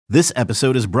This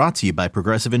episode is brought to you by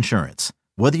Progressive Insurance.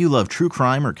 Whether you love true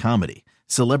crime or comedy,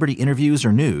 celebrity interviews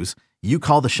or news, you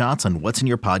call the shots on what's in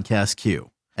your podcast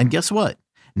queue. And guess what?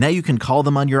 Now you can call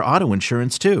them on your auto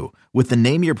insurance too with the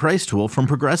Name Your Price tool from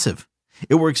Progressive.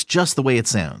 It works just the way it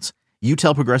sounds. You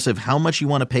tell Progressive how much you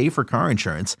want to pay for car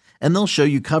insurance, and they'll show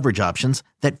you coverage options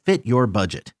that fit your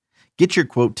budget. Get your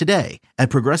quote today at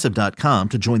Progressive.com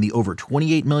to join the over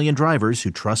 28 million drivers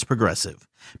who trust Progressive.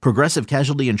 Progressive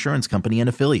Casualty Insurance Company and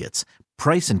Affiliates.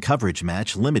 Price and coverage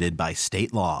match limited by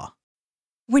state law.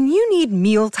 When you need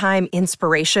mealtime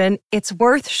inspiration, it's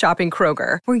worth shopping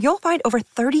Kroger, where you'll find over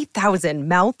 30,000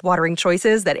 mouth-watering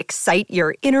choices that excite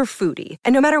your inner foodie.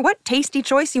 And no matter what tasty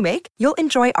choice you make, you'll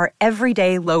enjoy our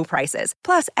everyday low prices,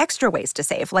 plus extra ways to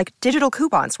save, like digital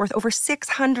coupons worth over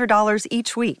 $600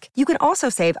 each week. You can also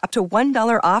save up to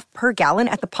 $1 off per gallon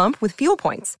at the pump with fuel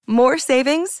points. More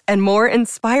savings and more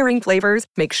inspiring flavors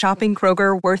make shopping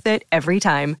Kroger worth it every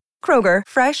time. Kroger,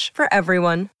 fresh for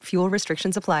everyone. Fuel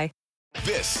restrictions apply.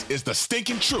 This is the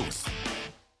stinking truth.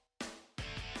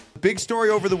 Big story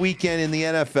over the weekend in the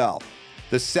NFL.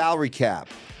 The salary cap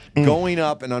going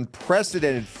up an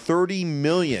unprecedented $30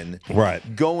 million.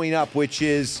 Right. Going up, which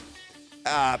is,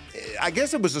 I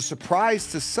guess it was a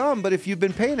surprise to some, but if you've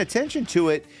been paying attention to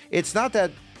it, it's not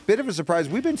that bit of a surprise.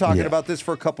 We've been talking about this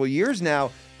for a couple of years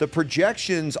now. The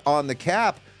projections on the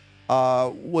cap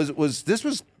was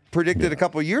predicted a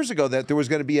couple of years ago that there was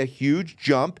going to be a huge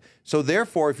jump. So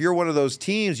therefore, if you're one of those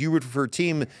teams, you root for a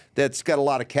team that's got a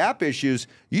lot of cap issues,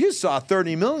 you just saw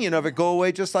 $30 million of it go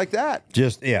away just like that.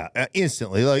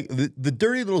 Instantly. Like the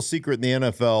dirty little secret in the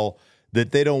NFL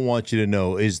that they don't want you to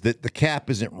know is that the cap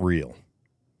isn't real.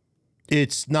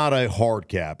 It's not a hard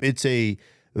cap. It's a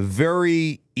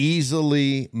very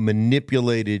easily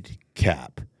manipulated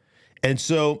cap. And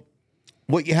so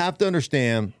what you have to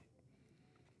understand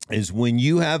is when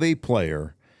you have a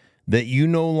player that you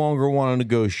no longer want to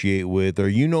negotiate with, or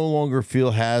you no longer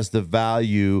feel has the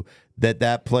value that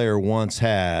that player once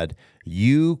had,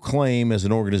 you claim as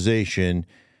an organization,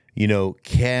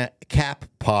 cap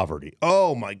poverty.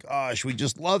 Oh my gosh, we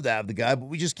just love to have the guy, but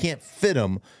we just can't fit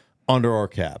him under our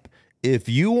cap. If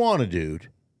you want a dude,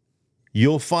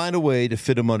 you'll find a way to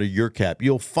fit him under your cap.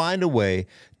 You'll find a way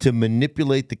to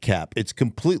manipulate the cap. It's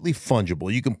completely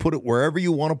fungible. You can put it wherever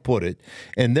you want to put it.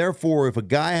 And therefore, if a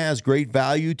guy has great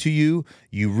value to you,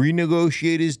 you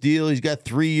renegotiate his deal. He's got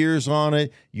 3 years on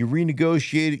it. You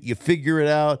renegotiate it. You figure it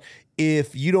out.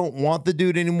 If you don't want the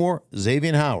dude anymore,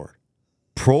 Xavier Howard,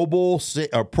 Pro Bowl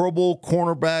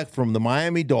cornerback from the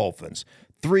Miami Dolphins,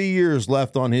 3 years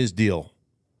left on his deal.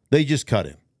 They just cut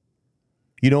him.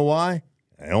 You know why?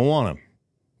 I don't want him.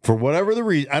 For whatever the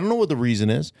reason, I don't know what the reason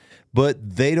is,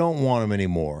 but they don't want him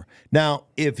anymore. Now,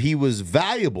 if he was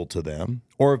valuable to them,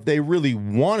 or if they really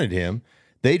wanted him,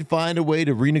 they'd find a way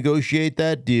to renegotiate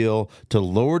that deal, to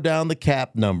lower down the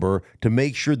cap number, to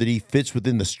make sure that he fits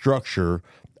within the structure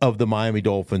of the Miami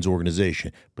Dolphins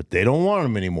organization. But they don't want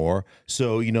him anymore,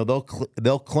 so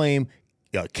they'll claim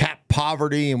cap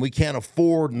poverty and we can't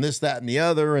afford and this, that, and the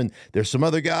other, and there's some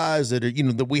other guys that are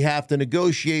that we have to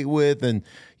negotiate with, and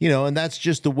and that's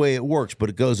just the way it works. But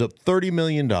it goes up $30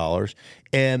 million,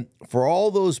 and for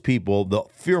all those people, the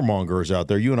fear mongers out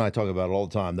there, you and I talk about it all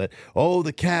the time, that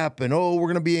the cap, and we're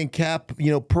going to be in cap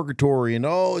purgatory, and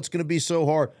it's going to be so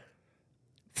hard.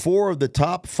 4 of the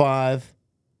top 5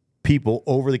 people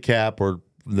over the cap, or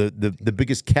the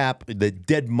biggest cap, the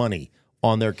dead money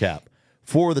on their cap,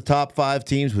 4 of the top 5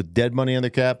 teams with dead money on their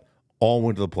cap all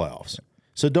went to the playoffs.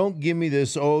 So don't give me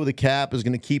this, the cap is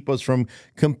going to keep us from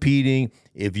competing.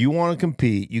 If you want to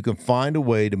compete, you can find a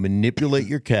way to manipulate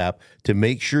your cap to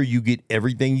make sure you get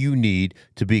everything you need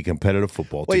to be a competitive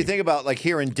football team. Well, you think about like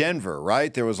here in Denver,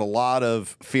 right? There was a lot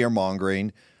of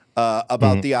fear-mongering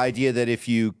about the idea that if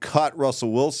you cut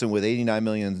Russell Wilson with $89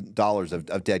 million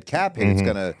of dead cap hit, it's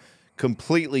going to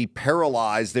completely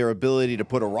paralyze their ability to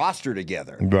put a roster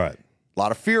together. Right. A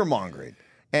lot of fear-mongering.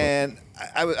 And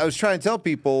I was trying to tell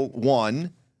people,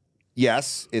 one,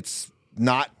 yes, it's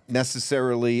not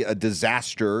necessarily a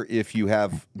disaster if you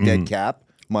have dead cap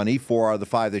money, 4 out of the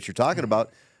 5 that you're talking about.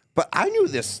 But I knew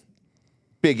this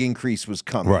big increase was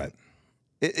coming. Right.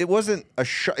 It wasn't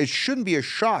it shouldn't be a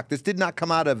shock. This did not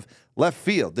come out of left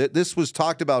field. This was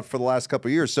talked about for the last couple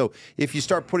of years. So if you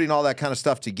start putting all that kind of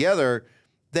stuff together,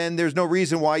 then there's no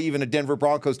reason why even a Denver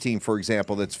Broncos team, for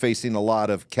example, that's facing a lot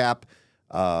of cap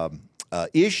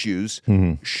issues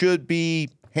should be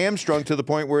hamstrung to the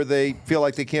point where they feel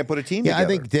like they can't put a team together. I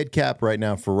think dead cap right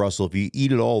now for Russell, if you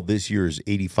eat it all this year, is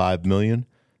 $85 million,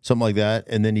 something like that,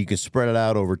 and then you can spread it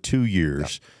out over 2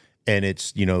 years, and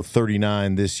it's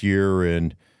 39 this year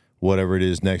and whatever it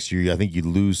is next year, I think you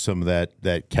lose some of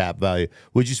that cap value.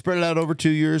 Would you spread it out over 2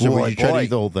 years, or Boy, would you try to boy. eat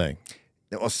the whole thing?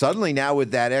 Well, suddenly now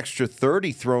with that extra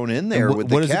 30 thrown in there And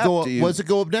with what the does cap, it go up, do you- what does it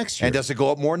go up next year? and does it go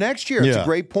up more next year? It's Yeah. a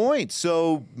great point.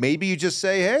 So maybe you just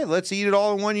say, hey, let's eat it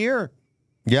all in 1 year.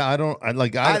 Yeah,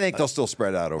 I think they'll still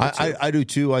spread out over two. I do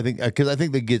too. I think because I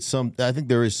think they get some. I think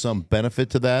there is some benefit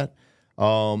to that.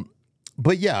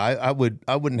 But yeah, I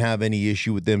wouldn't have any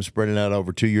issue with them spreading out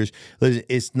over 2 years. Listen,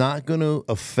 it's not going to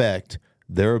affect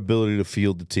their ability to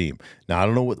field the team. Now I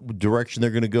don't know what direction they're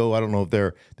going to go. I don't know if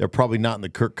they're probably not in the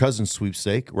Kirk Cousins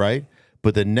sweepstake, right?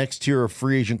 But the next tier of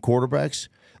free agent quarterbacks,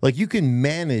 like you can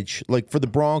manage, like for the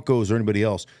Broncos or anybody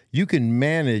else, you can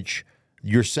manage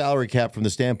your salary cap from the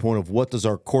standpoint of what does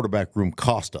our quarterback room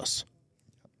cost us,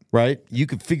 right? You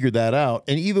can figure that out.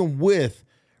 And even with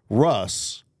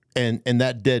Russ and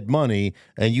that dead money,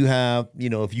 and you have,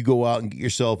 if you go out and get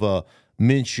yourself a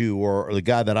Minshew or the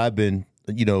guy that I've been,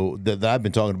 that I've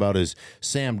been talking about is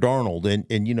Sam Darnold,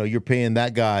 and you're paying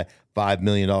that guy $5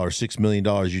 million, $6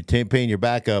 million. You're paying your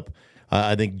backup.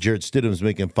 I think Jared Stidham's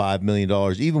making $5 million.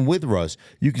 Even with Russ,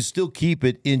 you can still keep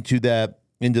it into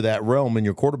that realm in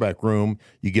your quarterback room.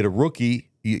 You get a rookie.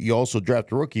 You also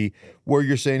draft a rookie where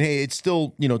you're saying, hey, it's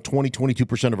still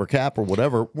 22% of our cap or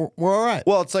whatever. We're all right.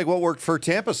 Well, it's like what worked for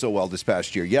Tampa so well this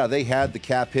past year. Yeah, they had the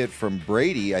cap hit from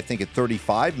Brady, I think at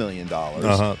 $35 million.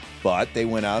 But they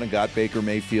went out and got Baker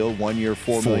Mayfield 1 year,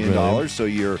 $4 million. So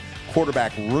your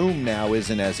quarterback room now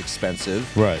isn't as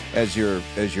expensive, right, as you're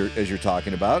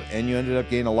talking about. And you ended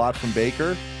up getting a lot from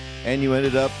Baker, and you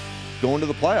ended up going to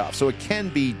the playoffs. So it can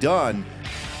be done.